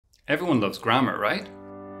Everyone loves grammar, right?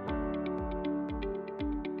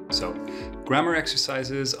 So, grammar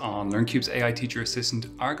exercises on LearnCube's AI Teacher Assistant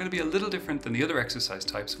are going to be a little different than the other exercise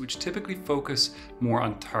types, which typically focus more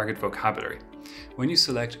on target vocabulary. When you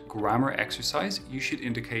select grammar exercise, you should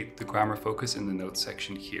indicate the grammar focus in the notes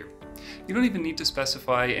section here. You don't even need to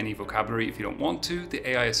specify any vocabulary if you don't want to. The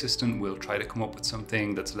AI assistant will try to come up with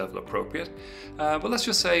something that's level appropriate. But let's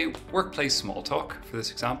just say workplace small talk for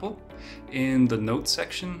this example. In the notes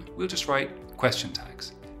section, we'll just write question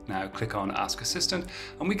tags. Now click on Ask Assistant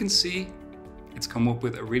and we can see it's come up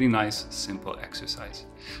with a really nice, simple exercise.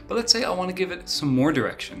 But let's say I want to give it some more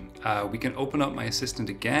direction. We can open up my assistant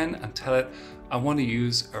again and tell it I want to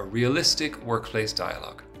use a realistic workplace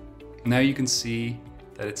dialogue. Now you can see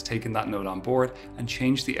that it's taken that note on board and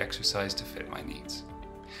changed the exercise to fit my needs.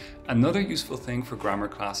 Another useful thing for grammar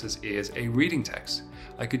classes is a reading text.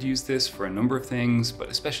 I could use this for a number of things, but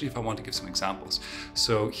especially if I want to give some examples.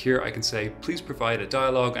 So here I can say, please provide a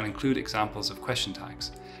dialogue and include examples of question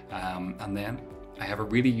tags. And then I have a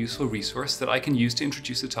really useful resource that I can use to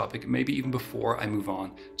introduce the topic, maybe even before I move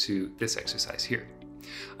on to this exercise here.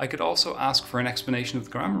 I could also ask for an explanation of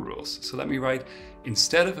the grammar rules. So let me write,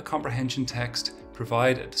 instead of a comprehension text,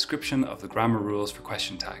 provide a description of the grammar rules for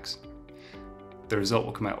question tags. The result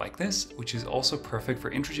will come out like this, which is also perfect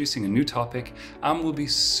for introducing a new topic and will be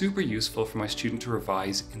super useful for my student to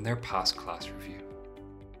revise in their past class review.